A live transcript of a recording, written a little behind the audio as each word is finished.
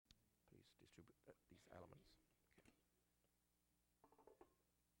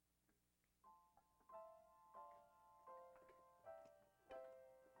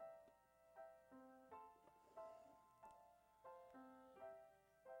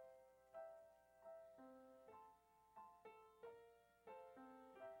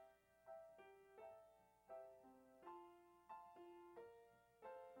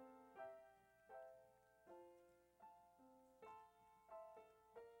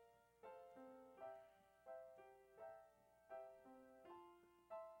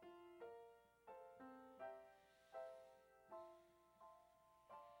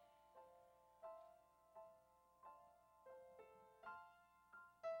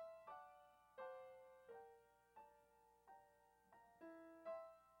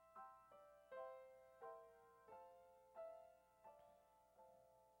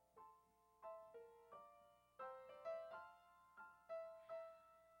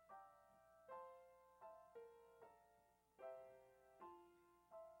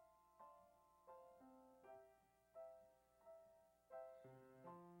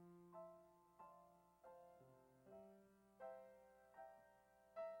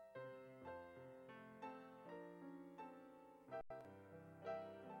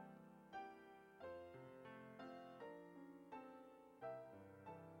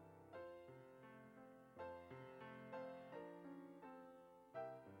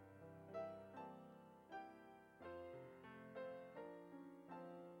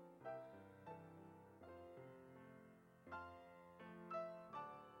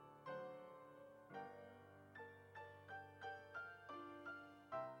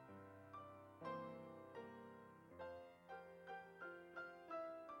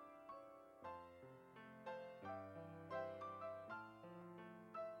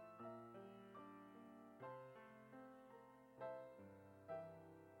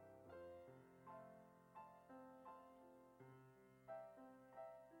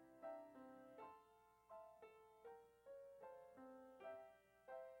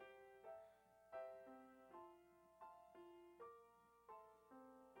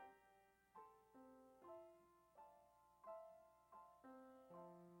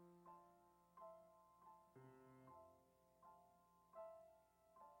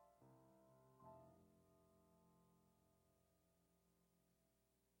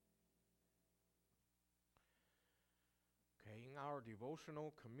Okay, in our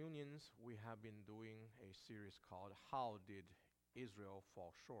devotional communions, we have been doing a series called How Did Israel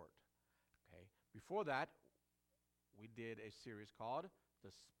Fall Short? Okay, before that, we did a series called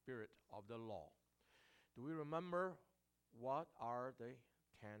The Spirit of the Law. Do we remember what are the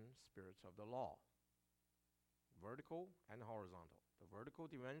 10 spirits of the law? Vertical and horizontal. The vertical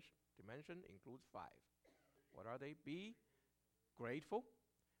dimension includes 5. What are they? Be grateful,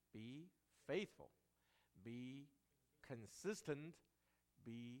 be faithful, be consistent,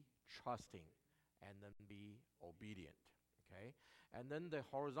 be trusting, and then be obedient. Okay? And then the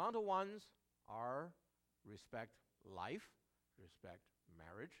horizontal ones are respect life, respect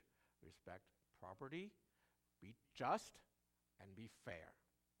marriage, respect property, be just, and be fair.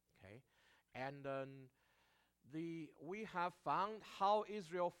 Okay? And then we have found how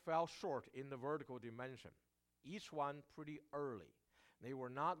Israel fell short in the vertical dimension, each one pretty early. They were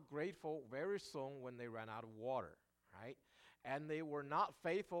not grateful very soon when they ran out of water, right? And they were not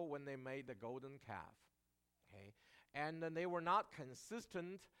faithful when they made the golden calf. Okay? And then they were not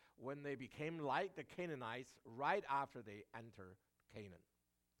consistent when they became like the Canaanites right after they entered Canaan.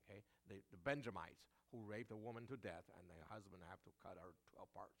 Okay? The Benjamites who raped a woman to death, and their husband had to cut her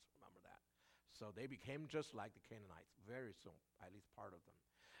 12 parts. Remember that? So they became just like the Canaanites very soon, at least part of them.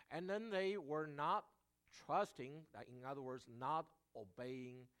 And then they were not trusting, in other words, not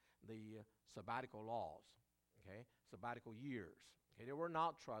obeying the sabbatical laws, okay, sabbatical years. Okay, they were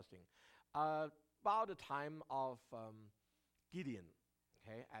not trusting. About the time of Gideon,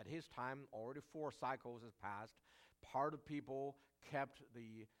 okay, at his time, already 4 cycles has passed. Part of people kept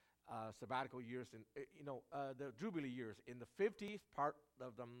the sabbatical years, the Jubilee years in the 50s. Part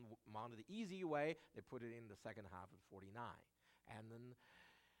of them mounted the easy way. They put it in the second half of 49. And then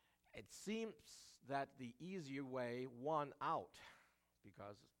it seems that the easier way won out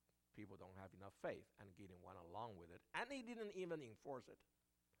because people don't have enough faith, and Gideon went along with it, and he didn't even enforce it.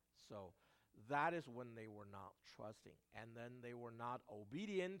 So that is when they were not trusting, and then they were not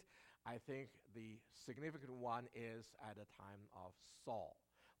obedient. I think the significant one is at the time of Saul,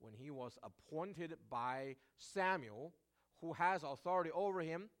 when he was appointed by Samuel, who has authority over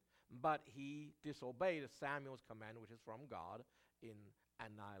him, but he disobeyed Samuel's command, which is from God, in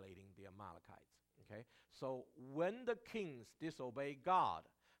annihilating the Amalekites. Okay? So when the kings disobey God,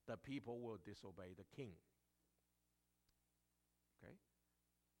 the people will disobey the king. Okay?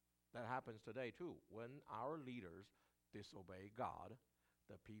 That happens today too. When our leaders disobey God,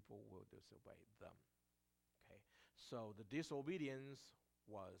 the people will disobey them. Okay? So the disobedience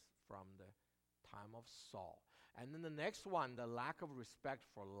was from the time of Saul. And then the next one, the lack of respect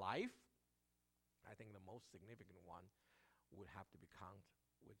for life, I think the most significant one would have to be counted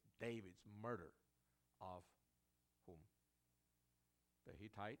with David's murder of whom? The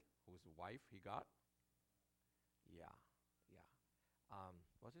Hittite, whose wife he got? Yeah.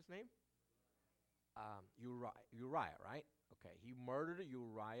 What's his name? Uriah, right? Okay, he murdered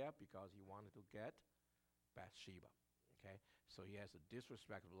Uriah because he wanted to get Bathsheba. Okay, so he has a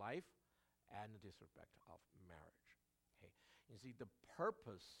disrespect of life and a disrespect of marriage. Okay, you see, the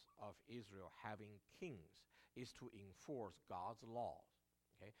purpose of Israel having kings is to enforce God's laws.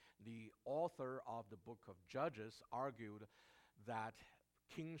 Okay, the author of the book of Judges argued that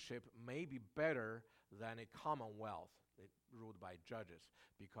kingship may be better than a commonwealth ruled by judges,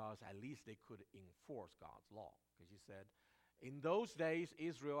 because at least they could enforce God's law. Because he said, in those days,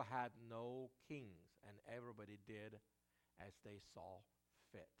 Israel had no kings, and everybody did as they saw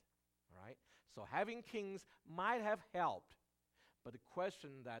fit. All right? So having kings might have helped But the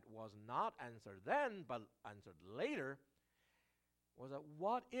question that was not answered then, but answered later, was that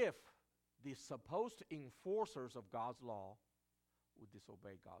what if the supposed enforcers of God's law would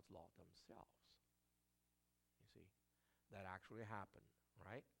disobey God's law themselves? You see, that actually happened,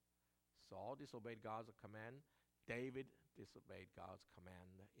 right? Saul disobeyed God's command. David disobeyed God's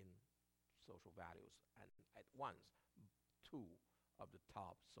command in social values. And at once, two of the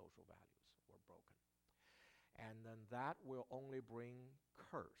top social values were broken. And then that will only bring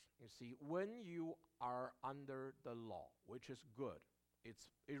curse. You see, when you are under the law, which is good,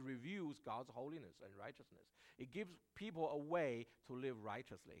 it reveals God's holiness and righteousness. It gives people a way to live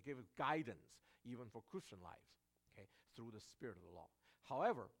righteously. It gives guidance, even for Christian lives, okay, through the spirit of the law.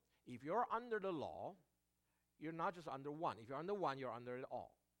 However, if you're under the law, you're not just under one. If you're under one, you're under it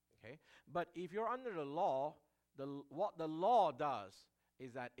all, okay? But if you're under the law, what the law does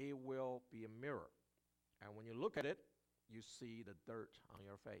is that it will be a mirror. And when you look at it, you see the dirt on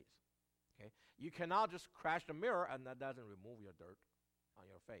your face, okay? You cannot just crash the mirror and that doesn't remove your dirt on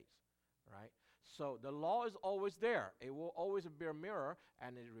your face, right? So the law is always there. It will always be a mirror,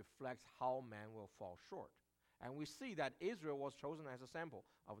 and it reflects how man will fall short. And we see that Israel was chosen as a sample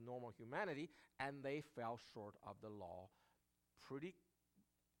of normal humanity, and they fell short of the law pretty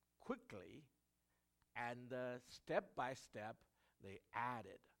quickly, and step by step, they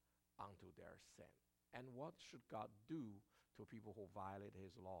added unto their sin. And what should God do to people who violate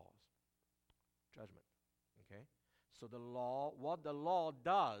his laws? Judgment, okay? So the law, what the law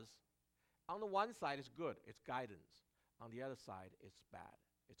does, on the one side is good, it's guidance. On the other side, it's bad,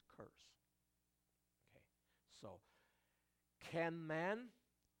 it's curse. Okay, so can man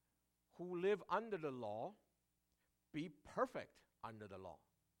who live under the law be perfect under the law?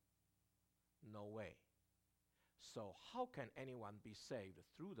 No way. So how can anyone be saved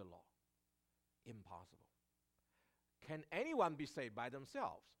through the law? Impossible. Can anyone be saved by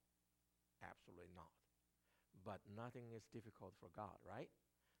themselves? Absolutely not. But nothing is difficult for God, right?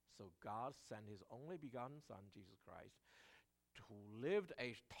 So God sent his only begotten Son, Jesus Christ, who lived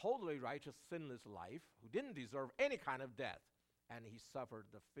a totally righteous, sinless life, who didn't deserve any kind of death, and he suffered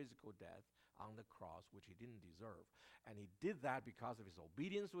the physical death on the cross, which he didn't deserve. And he did that because of his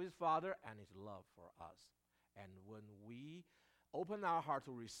obedience to his Father and his love for us. And when we open our heart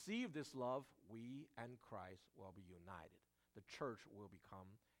to receive this love, we and Christ will be united. The church will become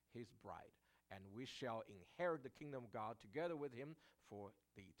his bride, and we shall inherit the kingdom of God together with him for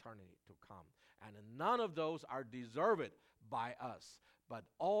the eternity to come. And none of those are deserved by us, but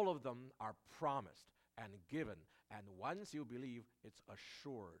all of them are promised and given. And once you believe, it's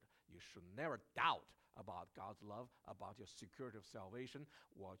assured. You should never doubt about God's love, about your security of salvation.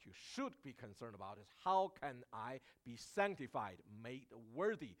 What you should be concerned about is how can I be sanctified, made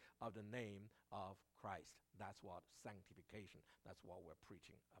worthy of the name of Christ. That's what sanctification, that's what we're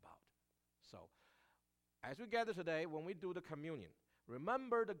preaching about. So, as we gather today, when we do the communion,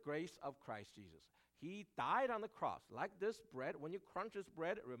 remember the grace of Christ Jesus. He died on the cross. Like this bread, when you crunch this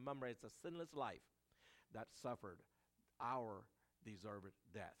bread, remember it's a sinless life that suffered our deserved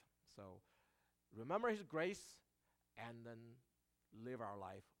death. So, remember his grace and then live our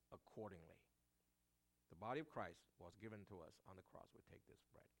life accordingly. The body of Christ was given to us on the cross. We take this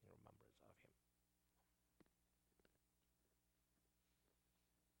bread in remembrance of him.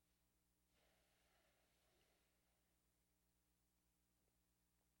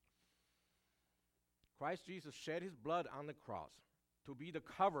 Christ Jesus shed his blood on the cross to be the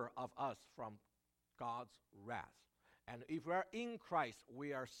cover of us from God's wrath. And if we are in Christ,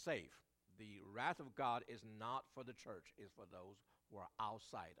 we are safe. The wrath of God is not for the church, it's for those who are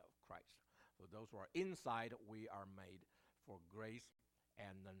outside of Christ. For those who are inside, we are made for grace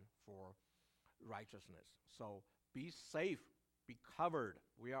and then for righteousness. So be safe, be covered.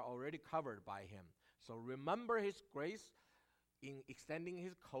 We are already covered by him. So remember his grace in extending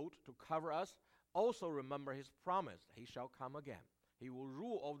his coat to cover us. Also remember his promise, he shall come again. He will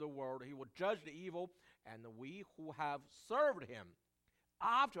rule over the world, he will judge the evil, and we who have served him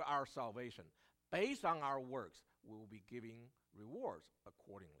after our salvation, based on our works, we will be giving rewards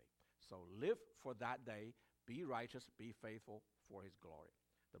accordingly. So live for that day, be righteous, be faithful for his glory.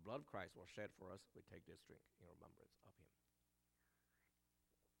 The blood of Christ was shed for us. We take this drink in remembrance of him.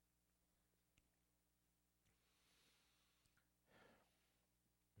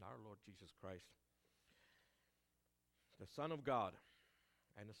 Our Lord Jesus Christ, the Son of God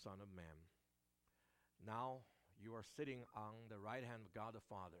and the Son of Man. Now you are sitting on the right hand of God the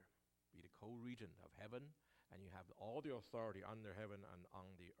Father, be the co-regent of heaven, and you have all the authority under heaven and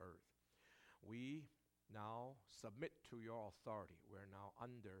on the earth. We now submit to your authority. We're now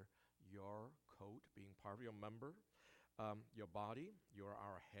under your coat, being part of your member. your body, you are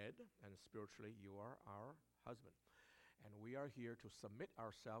our head, and spiritually, you are our husband. And we are here to submit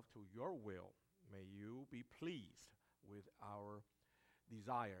ourselves to your will. May you be pleased with our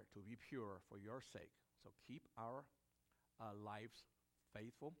desire to be pure for your sake. So keep our lives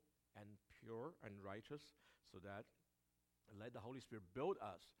faithful and pure and righteous, so that let the Holy Spirit build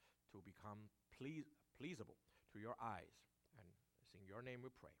us to become pleasable to your eyes. And it's in your name we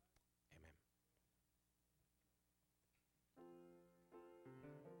pray.